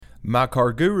My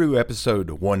Car Guru,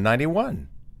 episode 191.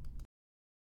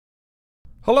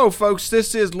 Hello, folks.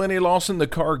 This is Lenny Lawson, the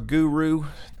Car Guru.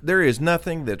 There is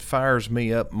nothing that fires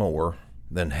me up more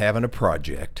than having a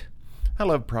project. I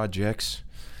love projects.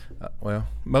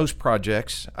 Most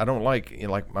projects. I don't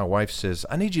like my wife says,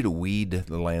 I need you to weed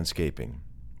the landscaping.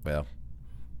 Well,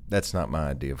 that's not my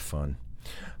idea of fun.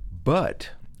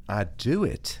 But I do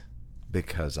it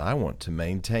because I want to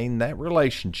maintain that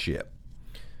relationship.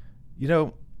 You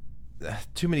know,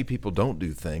 too many people don't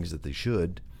do things that they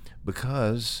should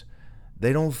because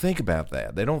they don't think about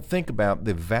that. They don't think about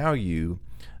the value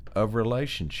of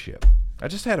relationship. I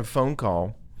just had a phone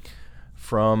call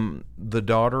from the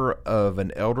daughter of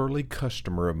an elderly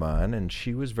customer of mine, and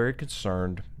she was very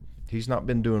concerned. He's not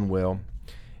been doing well.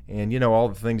 And, all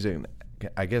the things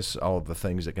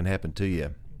that can happen to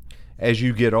you as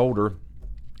you get older.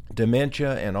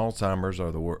 Dementia and Alzheimer's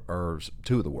are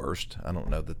two of the worst. I don't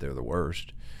know that they're the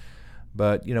worst.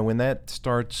 But, when that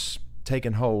starts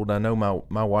taking hold, I know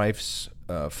my wife's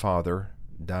father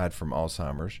died from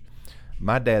Alzheimer's.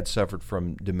 My dad suffered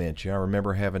from dementia. I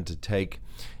remember having to take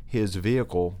his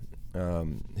vehicle,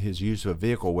 his use of a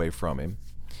vehicle away from him.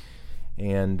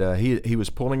 And he was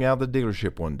pulling out of the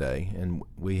dealership one day, and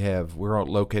we're all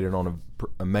located on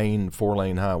a main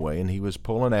 4-lane highway, and he was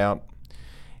pulling out.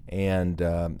 And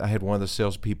I had one of the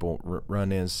salespeople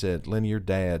run in and said, Lenny, your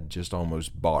dad just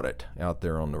almost bought it out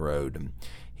there on the road. And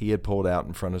he had pulled out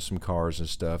in front of some cars and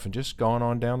stuff and just gone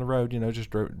on down the road, just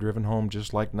driven home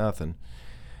just like nothing.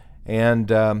 And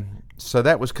so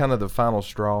that was kind of the final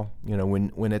straw.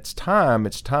 When it's time,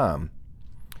 it's time.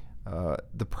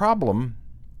 The problem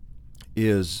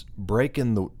is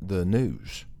breaking the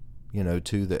news,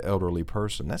 to the elderly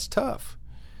person. That's tough.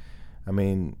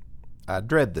 I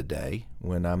dread the day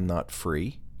when I'm not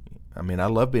free. I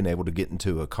love being able to get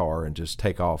into a car and just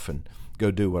take off and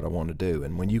go do what I want to do.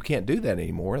 And when you can't do that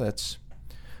anymore, that's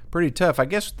pretty tough. I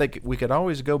guess we could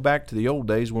always go back to the old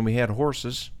days when we had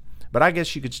horses. But I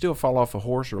guess you could still fall off a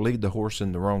horse or lead the horse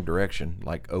in the wrong direction,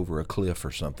 like over a cliff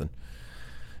or something.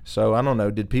 So I don't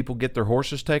know. Did people get their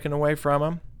horses taken away from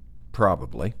them?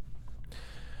 Probably.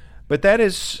 But that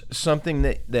is something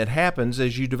that happens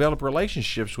as you develop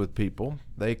relationships with people.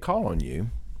 They call on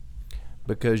you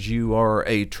because you are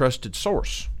a trusted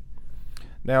source.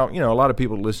 Now, a lot of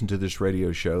people listen to this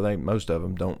radio show. Most of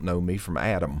them don't know me from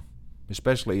Adam,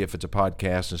 especially if it's a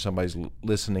podcast and somebody's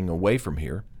listening away from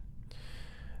here.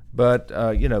 But,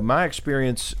 my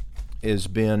experience has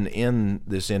been in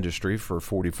this industry for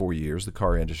 44 years, the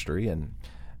car industry, and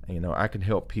I can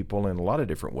help people in a lot of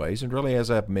different ways. And really, as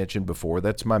I've mentioned before,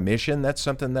 that's my mission. That's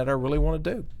something that I really want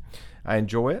to do. I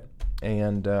enjoy it,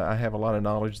 and I have a lot of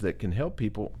knowledge that can help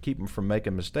people, keep them from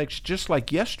making mistakes. Just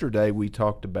like yesterday, we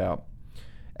talked about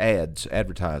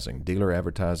advertising, dealer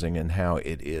advertising, and how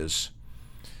it's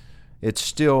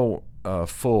still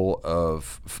full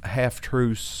of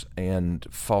half-truths and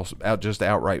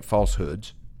outright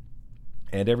falsehoods.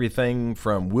 And everything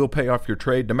from we'll pay off your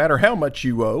trade no matter how much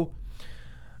you owe,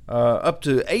 up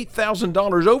to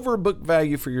 $8,000 over book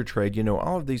value for your trade.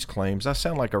 All of these claims. I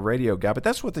sound like a radio guy, but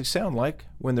that's what they sound like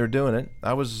when they're doing it.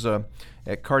 I was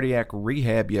at cardiac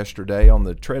rehab yesterday on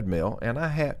the treadmill, and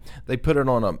they put it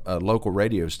on a local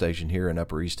radio station here in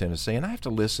Upper East Tennessee, and I have to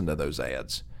listen to those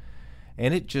ads.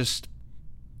 And it just,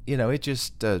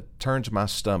 turns my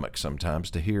stomach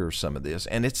sometimes to hear some of this,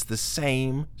 and it's the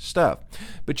same stuff.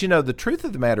 But, the truth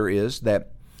of the matter is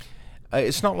that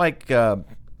it's not like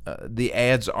the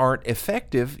ads aren't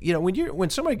effective. When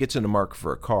somebody gets in the market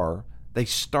for a car, they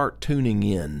start tuning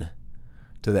in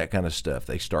to that kind of stuff.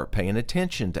 They start paying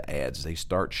attention to ads. They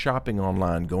start shopping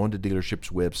online, going to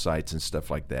dealerships' websites and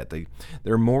stuff like that.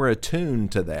 They're more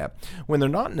attuned to that. When they're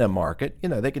not in the market,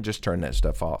 they can just turn that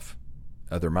stuff off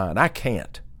of their mind. I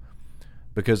can't,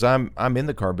 because I'm in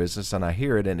the car business and I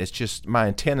hear it, and it's just my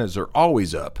antennas are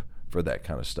always up for that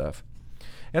kind of stuff.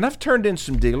 And I've turned in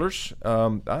some dealers.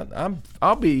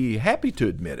 I'll be happy to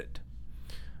admit it.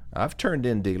 I've turned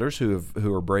in dealers who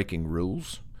are breaking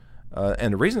rules,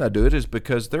 and the reason I do it is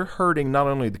because they're hurting not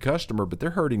only the customer, but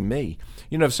they're hurting me.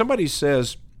 If somebody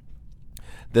says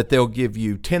that they'll give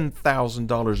you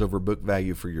 $10,000 over book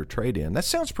value for your trade-in, that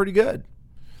sounds pretty good.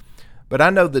 But I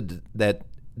know that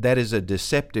is a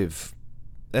deceptive.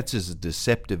 That's as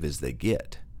deceptive as they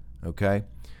get. Okay.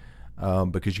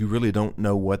 Because you really don't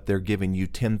know what they're giving you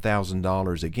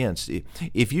 $10,000 against.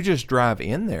 If you just drive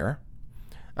in there,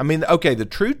 the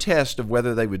true test of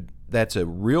whether that's a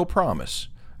real promise,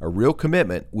 a real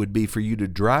commitment, would be for you to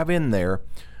drive in there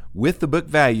with the book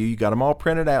value. You got them all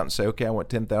printed out and say, okay, I want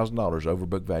 $10,000 over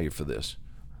book value for this.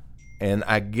 And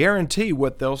I guarantee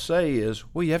what they'll say is,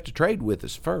 well, you have to trade with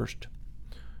us first.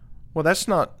 Well, that's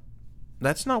not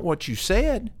what you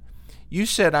said. You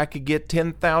said I could get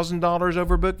 $10,000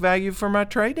 over book value for my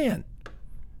trade-in.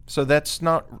 So that's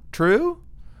not true?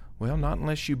 Well, not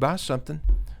unless you buy something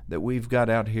that we've got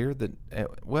out here that,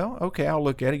 well, okay, I'll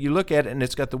look at it. You look at it and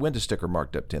it's got the window sticker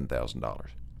marked up $10,000.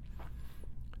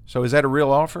 So is that a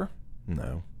real offer?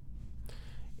 No,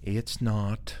 it's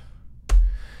not.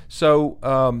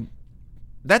 So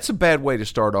that's a bad way to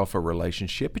start off a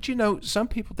relationship. But some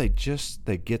people, they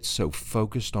get so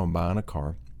focused on buying a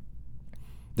car.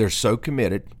 They're so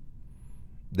committed.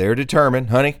 They're determined,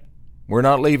 honey, we're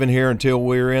not leaving here until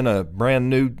we're in a brand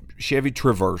new Chevy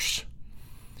Traverse.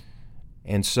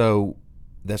 And so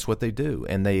that's what they do.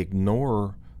 And they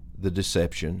ignore the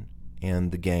deception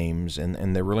and the games,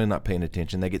 and they're really not paying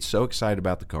attention. They get so excited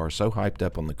about the car, so hyped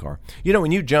up on the car.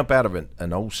 When you jump out of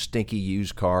an old stinky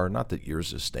used car, not that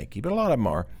yours is stinky, but a lot of them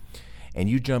are, and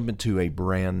you jump into a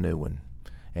brand new one,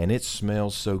 and it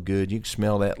smells so good. You can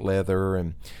smell that leather,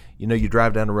 and you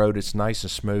drive down the road, it's nice and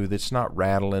smooth. It's not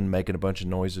rattling, making a bunch of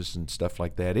noises and stuff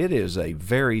like that. It is a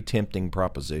very tempting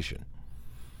proposition.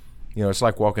 It's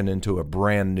like walking into a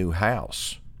brand new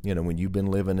house, when you've been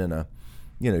living in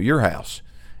your house.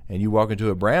 And you walk into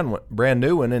a brand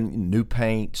new one, and new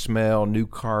paint, smell, new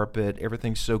carpet,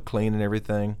 everything's so clean and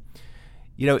everything.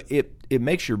 It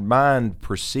makes your mind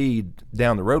proceed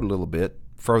down the road a little bit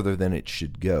further than it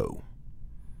should go,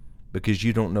 because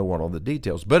you don't know what all the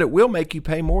details. But it will make you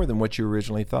pay more than what you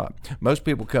originally thought. Most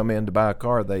people come in to buy a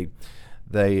car,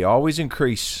 they always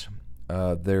increase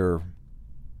their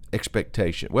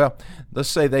expectation. Well, let's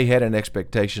say they had an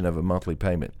expectation of a monthly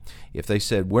payment. If they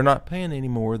said, we're not paying any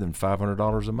more than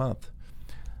 $500 a month,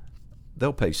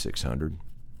 they'll pay $600.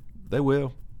 They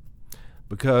will,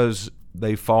 because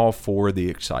they fall for the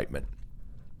excitement.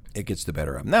 It gets the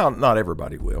better of them. Now, not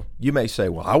everybody will. You may say,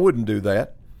 well, I wouldn't do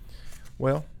that.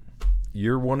 Well,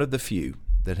 you're one of the few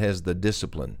that has the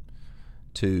discipline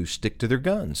to stick to their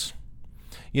guns.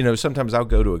 Sometimes I'll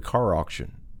go to a car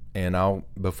auction, and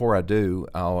before I do,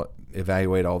 I'll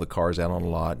evaluate all the cars out on the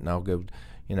lot, and I'll go,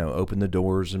 open the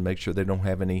doors and make sure they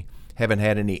haven't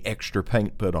had any extra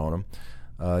paint put on them.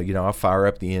 I'll fire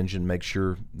up the engine, make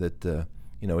sure that,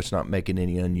 it's not making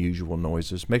any unusual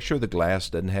noises. Make sure the glass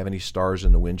doesn't have any stars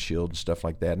in the windshield and stuff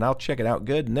like that. And I'll check it out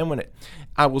good. And then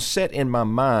I will set in my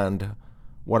mind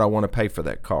what I want to pay for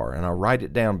that car, and I'll write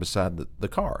it down beside the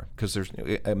car, because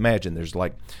there's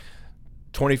like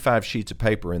 25 sheets of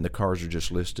paper, and the cars are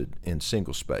just listed in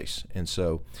single space. And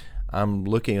so I'm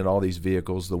looking at all these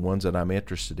vehicles, the ones that I'm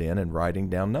interested in, and writing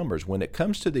down numbers. When it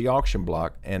comes to the auction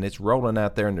block and it's rolling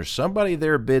out there and there's somebody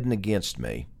there bidding against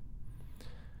me,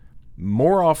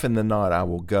 more often than not, I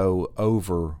will go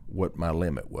over what my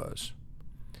limit was.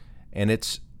 And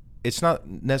it's not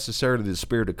necessarily the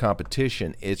spirit of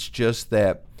competition. It's just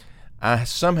that I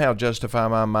somehow justify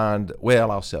my mind,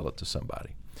 well, I'll sell it to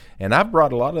somebody. And I've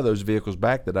brought a lot of those vehicles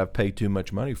back that I've paid too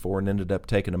much money for and ended up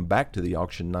taking them back to the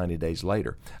auction 90 days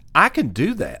later. I can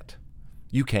do that.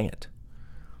 You can't.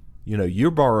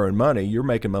 You're borrowing money. You're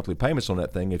making monthly payments on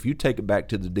that thing. If you take it back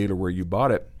to the dealer where you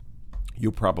bought it,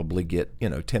 you'll probably get,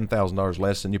 $10,000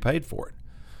 less than you paid for it.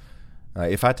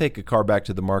 If I take a car back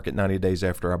to the market 90 days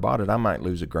after I bought it, I might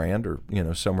lose $1,000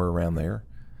 or, somewhere around there.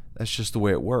 That's just the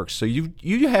way it works. So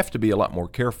you have to be a lot more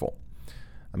careful.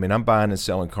 I mean, I'm buying and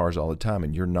selling cars all the time,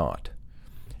 and you're not.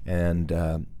 And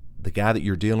the guy that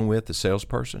you're dealing with, the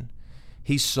salesperson,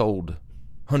 he's sold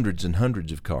hundreds and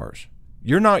hundreds of cars.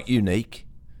 You're not unique.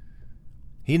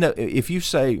 If you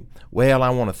say, well, I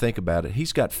want to think about it,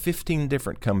 he's got 15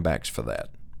 different comebacks for that.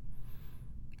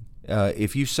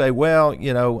 If you say, well,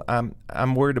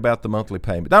 I'm worried about the monthly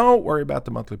payment. Don't worry about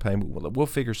the monthly payment. We'll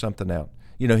figure something out.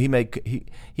 He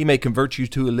may convert you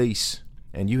to a lease,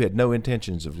 and you had no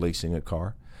intentions of leasing a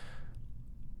car.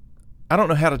 I don't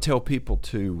know how to tell people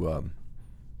to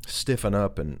stiffen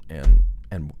up and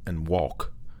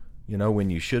walk, when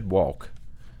you should walk.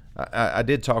 I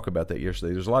did talk about that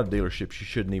yesterday. There's a lot of dealerships you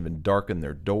shouldn't even darken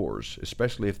their doors,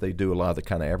 especially if they do a lot of the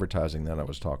kind of advertising that I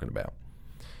was talking about.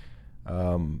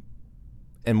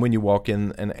 And when you walk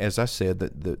in, and as I said,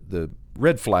 the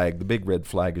red flag, the big red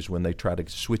flag, is when they try to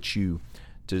switch you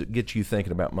to get you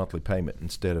thinking about monthly payment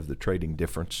instead of the trading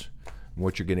difference,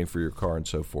 what you're getting for your car and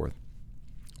so forth.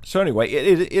 So anyway,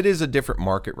 it is a different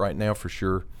market right now for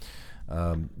sure.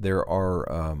 There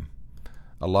are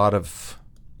a lot of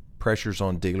pressures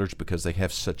on dealers because they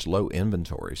have such low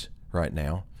inventories right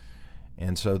now,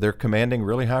 and so they're commanding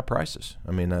really high prices.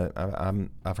 I mean,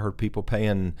 I've heard people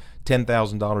paying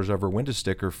 $10,000 over a window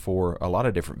sticker for a lot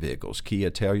of different vehicles: Kia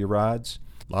Tellurides,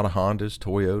 a lot of Hondas,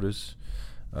 Toyotas,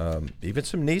 even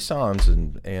some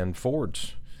Nissans and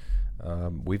Fords.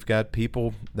 We've got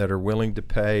people that are willing to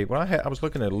pay. Well, I was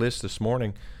looking at a list this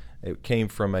morning. It came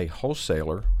from a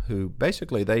wholesaler who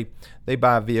basically they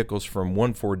buy vehicles from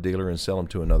one Ford dealer and sell them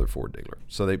to another Ford dealer.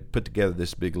 So they put together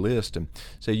this big list and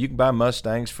say you can buy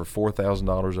Mustangs for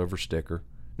 $4,000 over sticker.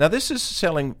 Now this is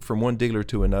selling from one dealer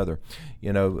to another.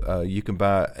 You can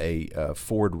buy a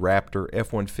Ford Raptor,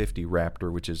 F-150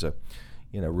 Raptor, which is a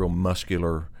real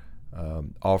muscular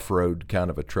off-road kind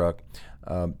of a truck.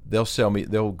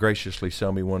 They'll graciously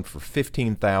sell me one for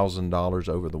 $15,000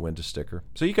 over the window sticker.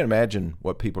 So you can imagine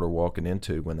what people are walking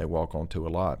into when they walk onto a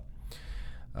lot.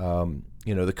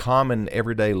 The common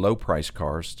everyday low price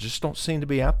cars just don't seem to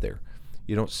be out there.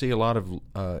 You don't see a lot of,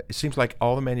 it seems like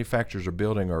all the manufacturers are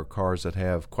building are cars that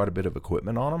have quite a bit of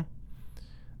equipment on them.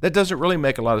 That doesn't really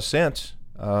make a lot of sense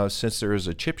since there is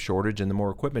a chip shortage, and the more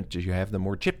equipment you have, the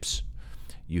more chips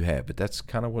you have. But that's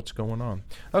kind of what's going on.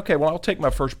 Okay, well, I'll take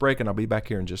my first break, and I'll be back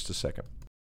here in just a second.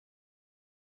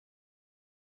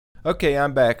 Okay,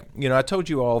 I'm back. I told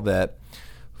you all that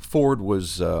Ford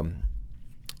was,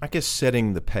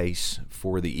 setting the pace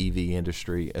for the EV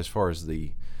industry as far as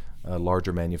the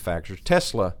larger manufacturers.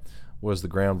 Tesla was the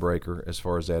groundbreaker as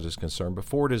far as that is concerned, but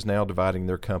Ford is now dividing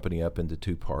their company up into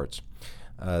two parts.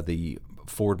 The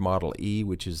Ford Model E,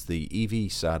 which is the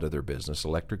EV side of their business,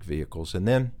 electric vehicles, and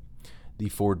then the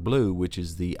Ford Blue, which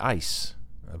is the ICE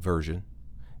version,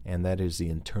 and that is the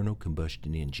internal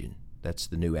combustion engine. That's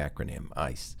the new acronym,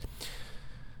 ICE.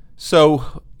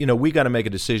 So, we got to make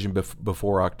a decision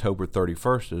before October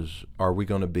 31st are we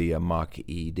going to be a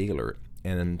Mach-E dealer?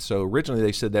 And so originally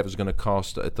they said that was going to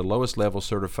cost, at the lowest level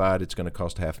certified, it's going to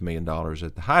cost $500,000.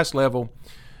 At the highest level,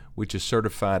 which is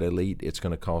certified elite, it's going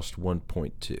to cost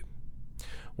 1.2.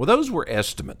 Well, those were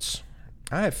estimates.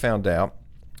 I have found out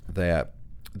that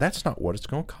that's not what it's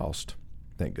going to cost,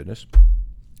 thank goodness,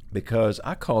 because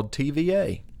I called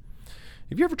TVA.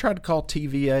 Have you ever tried to call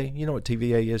TVA? You know what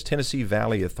TVA is? Tennessee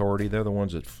Valley Authority. They're the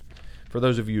ones that, for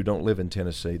those of you who don't live in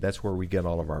Tennessee, that's where we get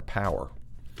all of our power.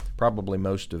 Probably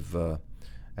most of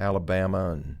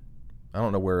Alabama, and I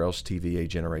don't know where else TVA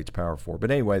generates power for.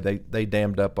 But anyway, they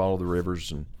dammed up all of the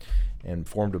rivers and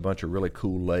formed a bunch of really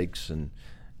cool lakes, and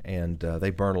they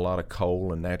burn a lot of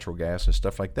coal and natural gas and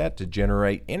stuff like that to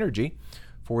generate energy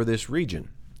for this region,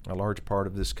 a large part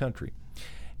of this country.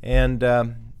 And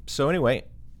so anyway,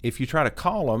 if you try to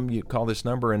call them, you call this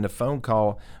number, and the phone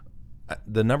call,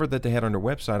 the number that they had on their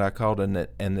website, I called, and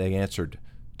they answered,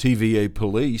 TVA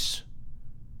Police.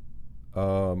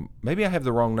 Maybe I have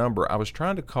the wrong number. I was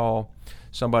trying to call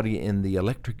somebody in the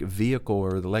electric vehicle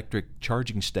or the electric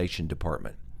charging station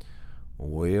department.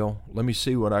 Well, let me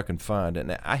see what I can find.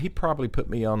 And he probably put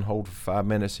me on hold for 5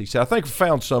 minutes. He said, I think I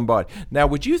found somebody. Now,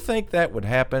 would you think that would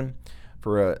happen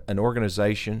for an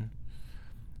organization?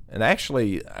 And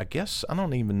actually, I guess I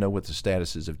don't even know what the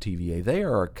status is of TVA. They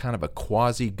are kind of a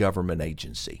quasi-government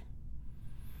agency.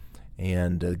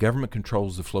 And the government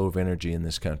controls the flow of energy in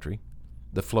this country,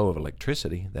 the flow of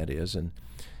electricity, that is. And,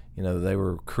 they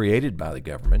were created by the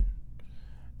government.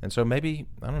 And so maybe,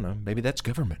 I don't know, maybe that's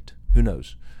government. Who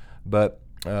knows? But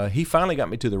he finally got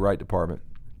me to the right department.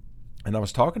 And I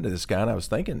was talking to this guy, and I was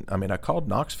thinking, I called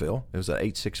Knoxville. It was an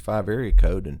 865 area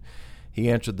code, and he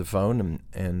answered the phone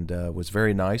and was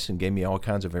very nice and gave me all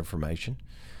kinds of information.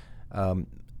 And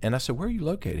I said, where are you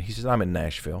located? He said, I'm in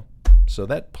Nashville. So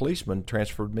that policeman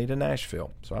transferred me to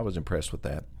Nashville. So I was impressed with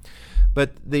that.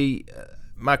 But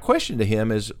my question to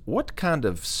him is, what kind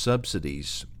of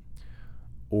subsidies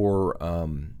or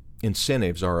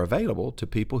incentives are available to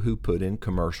people who put in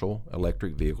commercial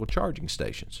electric vehicle charging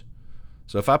stations?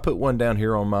 So if I put one down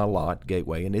here on my lot,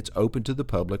 Gateway, and it's open to the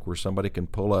public where somebody can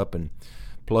pull up and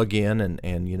plug in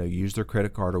and use their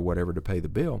credit card or whatever to pay the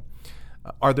bill,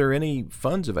 are there any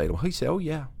funds available? He said, oh,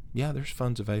 yeah, there's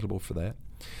funds available for that.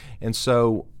 And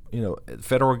so,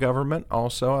 federal government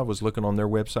also, I was looking on their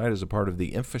website as a part of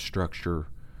the infrastructure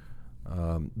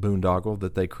boondoggle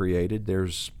that they created.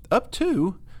 There's up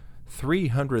to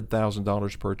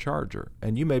 $300,000 per charger.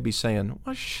 And you may be saying,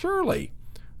 well, surely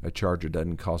a charger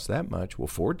doesn't cost that much. Well,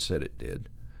 Ford said it did,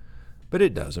 but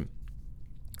it doesn't.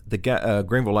 The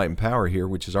Greenville Light and Power here,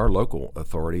 which is our local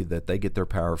authority, that they get their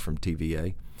power from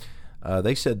TVA,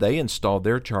 they said they installed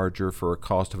their charger for a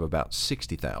cost of about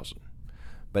 $60,000.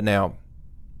 But now,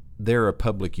 they're a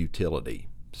public utility,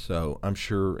 so I'm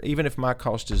sure even if my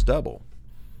cost is double,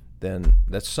 then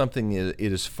that's something, it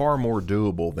is far more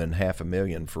doable than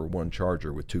 $500,000 for one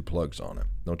charger with two plugs on it,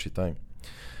 don't you think?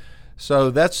 So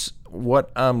that's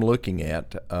what I'm looking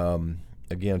at.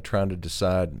 Again, trying to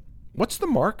decide what's the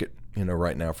market,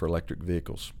 right now for electric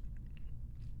vehicles.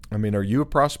 Are you a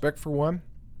prospect for one?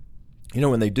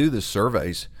 When they do the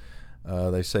surveys,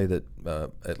 They say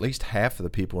that at least half of the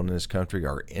people in this country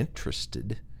are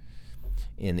interested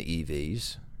in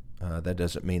EVs. That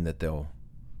doesn't mean that they'll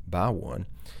buy one.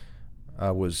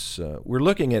 We're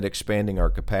looking at expanding our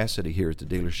capacity here at the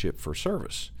dealership for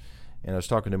service. And I was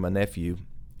talking to my nephew,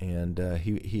 and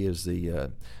he is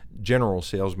the general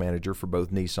sales manager for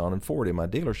both Nissan and Ford in my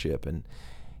dealership. And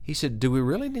he said, do we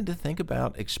really need to think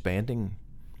about expanding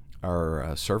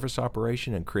our service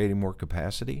operation and creating more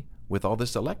capacity with all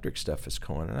this electric stuff that's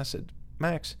going? And I said,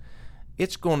 Max,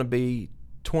 it's going to be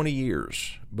 20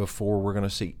 years before we're going to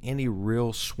see any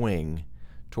real swing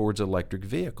towards electric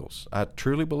vehicles. I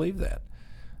truly believe that.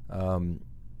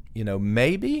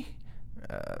 Maybe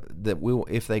that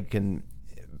if they can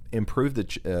improve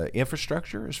the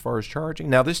infrastructure as far as charging.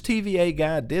 Now, this TVA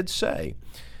guy did say,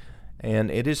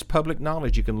 and it is public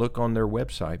knowledge, you can look on their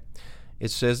website, it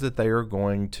says that they are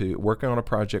going to work on a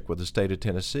project with the state of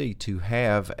Tennessee to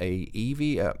have a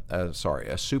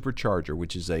supercharger,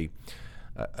 which is I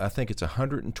think it's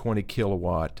 120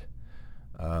 kilowatt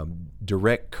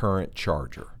direct current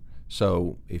charger.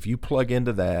 So if you plug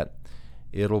into that,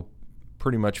 it'll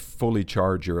pretty much fully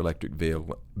charge your electric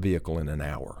vehicle in an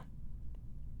hour,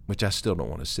 which I still don't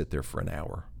want to sit there for an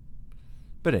hour.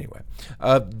 But anyway,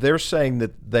 they're saying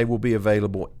that they will be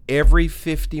available every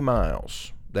 50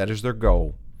 miles. That is their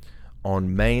goal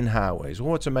on main highways.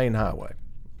 Well, what's a main highway?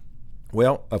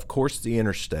 Well, of course, the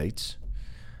interstates.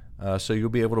 So you'll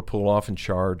be able to pull off and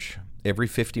charge every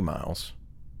 50 miles.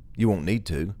 You won't need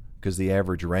to, because the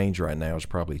average range right now is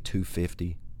probably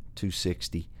 250,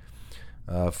 260.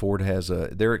 Ford has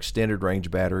their extended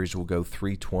range batteries will go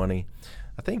 320.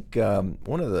 I think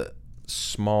one of the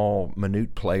small,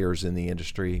 minute players in the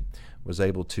industry was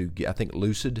able to get, I think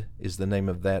Lucid is the name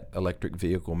of that electric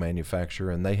vehicle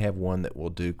manufacturer, and they have one that will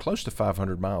do close to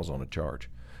 500 miles on a charge.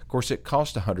 Of course, it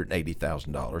costs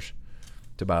 $180,000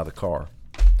 to buy the car.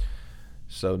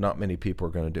 So not many people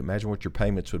are going to do. Imagine what your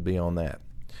payments would be on that.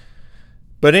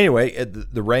 But anyway,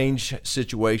 the range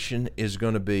situation is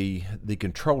going to be the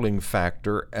controlling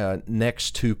factor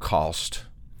next to cost.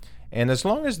 And as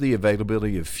long as the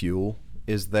availability of fuel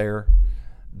is there,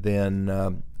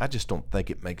 then I just don't think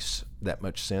it makes that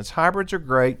much sense. Hybrids are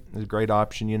great. It's a great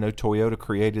option. You know, Toyota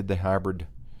created the hybrid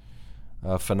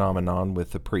phenomenon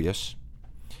with the Prius.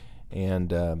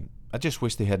 And I just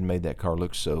wish they hadn't made that car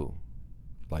look so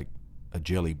like a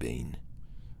jelly bean.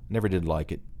 Never did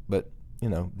like it. But, you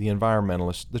know, the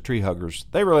environmentalists, the tree huggers,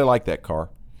 they really like that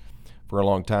car for a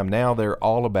long time. Now they're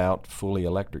all about fully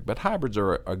electric. But hybrids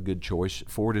are a good choice.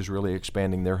 Ford is really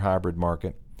expanding their hybrid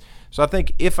market. So I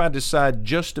think if I decide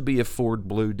just to be a Ford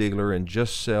Blue dealer and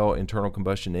just sell internal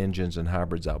combustion engines and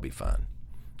hybrids, I'll be fine,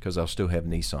 because I'll still have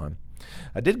Nissan.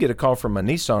 I did get a call from a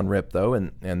Nissan rep, though,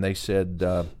 and they said,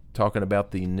 talking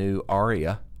about the new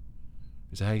Ariya.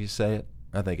 Is that how you say it?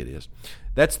 I think it is.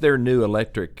 That's their new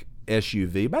electric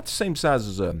SUV, about the same size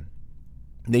as a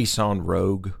Nissan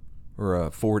Rogue or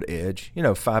a Ford Edge. You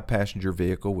know, 5-passenger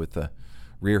vehicle with a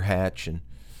rear hatch. And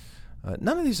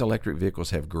none of these electric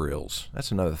vehicles have grills.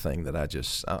 That's another thing that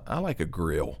I like a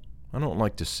grill. I don't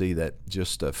like to see that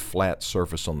just a flat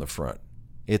surface on the front.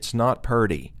 It's not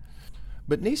pretty.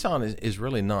 But Nissan is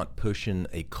really not pushing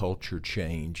a culture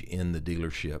change in the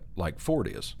dealership like Ford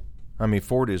is. I mean,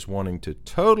 Ford is wanting to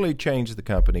totally change the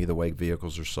company, the way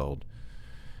vehicles are sold.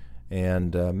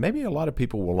 And maybe a lot of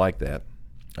people will like that,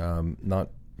 not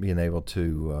being able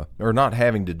to, or not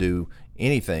having to do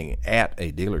anything at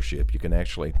a dealership.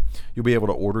 You'll be able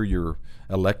to order your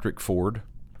electric Ford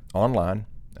online.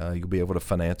 You'll be able to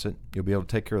finance it. You'll be able to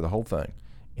take care of the whole thing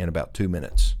in about 2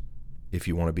 minutes if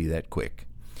you want to be that quick.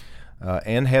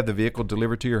 And have the vehicle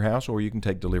delivered to your house, or you can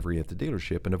take delivery at the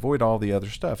dealership and avoid all the other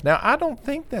stuff. Now, I don't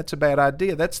think that's a bad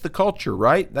idea. That's the culture,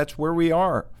 right? That's where we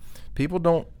are. People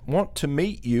don't want to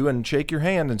meet you and shake your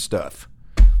hand and stuff.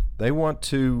 They want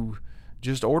to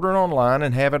just order it online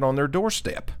and have it on their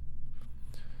doorstep.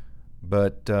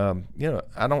 But,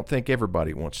 I don't think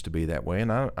everybody wants to be that way,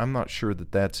 and I'm not sure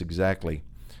that that's exactly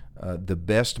the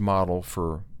best model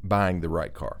for buying the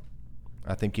right car.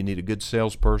 I think you need a good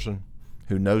salesperson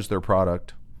who knows their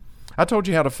product. I told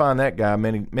you how to find that guy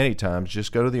many, many times.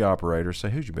 Just go to the operator, say,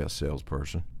 who's your best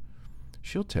salesperson?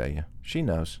 She'll tell you. She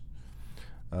knows.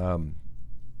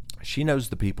 She knows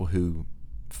the people who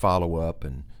follow up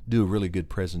and do a really good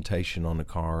presentation on the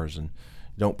cars and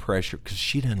don't pressure, because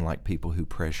she doesn't like people who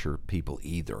pressure people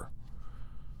either.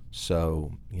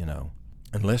 So,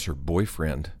 unless her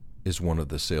boyfriend is one of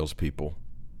the salespeople,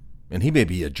 and he may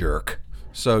be a jerk.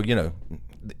 So,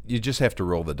 you just have to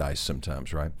roll the dice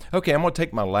sometimes, right? Okay, I'm going to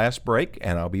take my last break,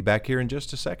 and I'll be back here in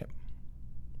just a second.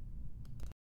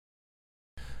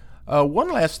 One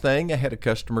last thing, I had a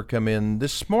customer come in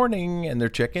this morning and their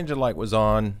check engine light was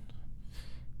on.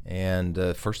 And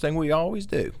first thing we always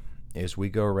do is we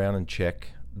go around and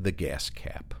check the gas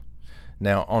cap.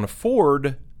 Now, on a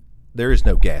Ford, there is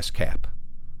no gas cap.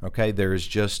 Okay, there is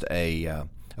just a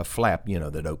flap,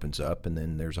 that opens up, and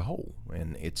then there's a hole,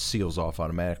 and it seals off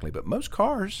automatically. But most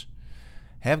cars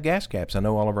have gas caps. I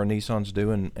know all of our Nissans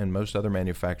do, and most other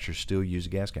manufacturers still use a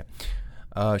gas cap.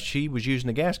 She was using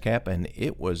a gas cap, and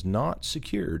it was not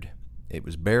secured. It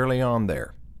was barely on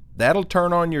there. That'll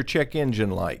turn on your check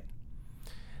engine light.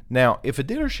 Now, if a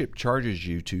dealership charges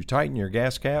you to tighten your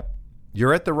gas cap,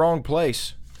 you're at the wrong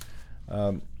place.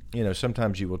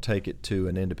 Sometimes you will take it to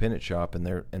an independent shop,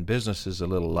 and business is a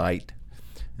little light,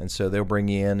 and so they'll bring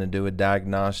you in and do a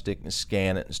diagnostic and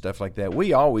scan it and stuff like that.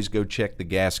 We always go check the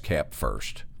gas cap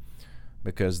first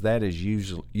because that is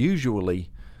usually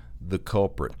the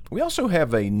culprit. We also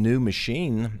have a new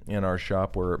machine in our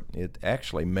shop where it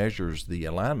actually measures the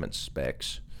alignment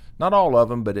specs. Not all of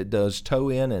them, but it does toe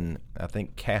in and I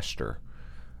think caster.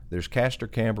 There's caster,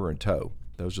 camber, and toe.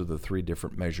 Those are the three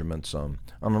different measurements on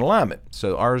an alignment.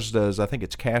 So ours does, I think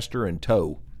it's caster and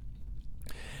toe.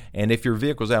 And if your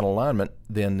vehicle's out of alignment,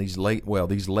 then these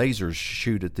lasers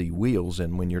shoot at the wheels,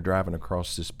 and when you're driving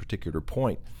across this particular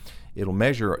point, it'll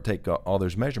take all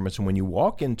those measurements. And when you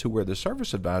walk into where the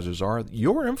service advisors are,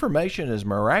 your information is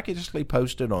miraculously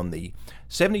posted on the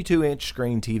 72-inch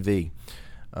screen TV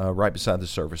right beside the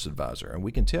service advisor. And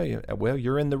we can tell you, well,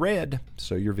 you're in the red,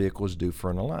 so your vehicle is due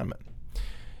for an alignment.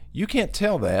 You can't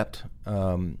tell that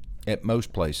at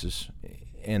most places,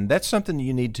 and that's something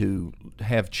you need to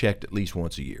have checked at least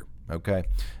once a year, okay?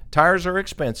 Tires are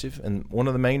expensive, and one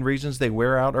of the main reasons they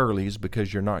wear out early is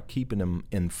because you're not keeping them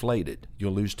inflated.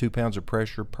 You'll lose 2 pounds of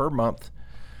pressure per month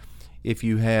if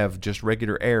you have just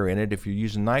regular air in it. If you're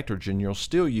using nitrogen, you'll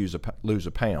still lose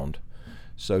a pound.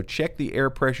 So check the air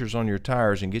pressures on your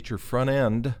tires and get your front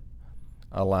end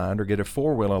aligned or get a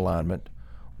four-wheel alignment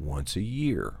once a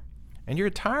year. And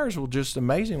your tires will just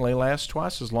amazingly last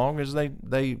twice as long as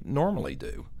they normally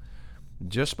do,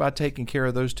 just by taking care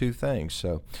of those two things.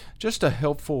 So just a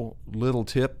helpful little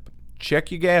tip.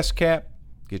 Check your gas cap,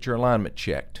 get your alignment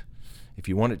checked. If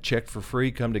you want it checked for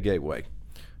free, come to Gateway,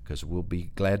 because we'll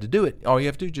be glad to do it. All you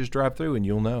have to do is just drive through and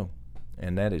you'll know.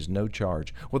 And that is no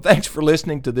charge. Well, thanks for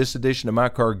listening to this edition of My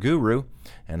Car Guru,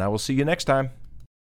 and I will see you next time.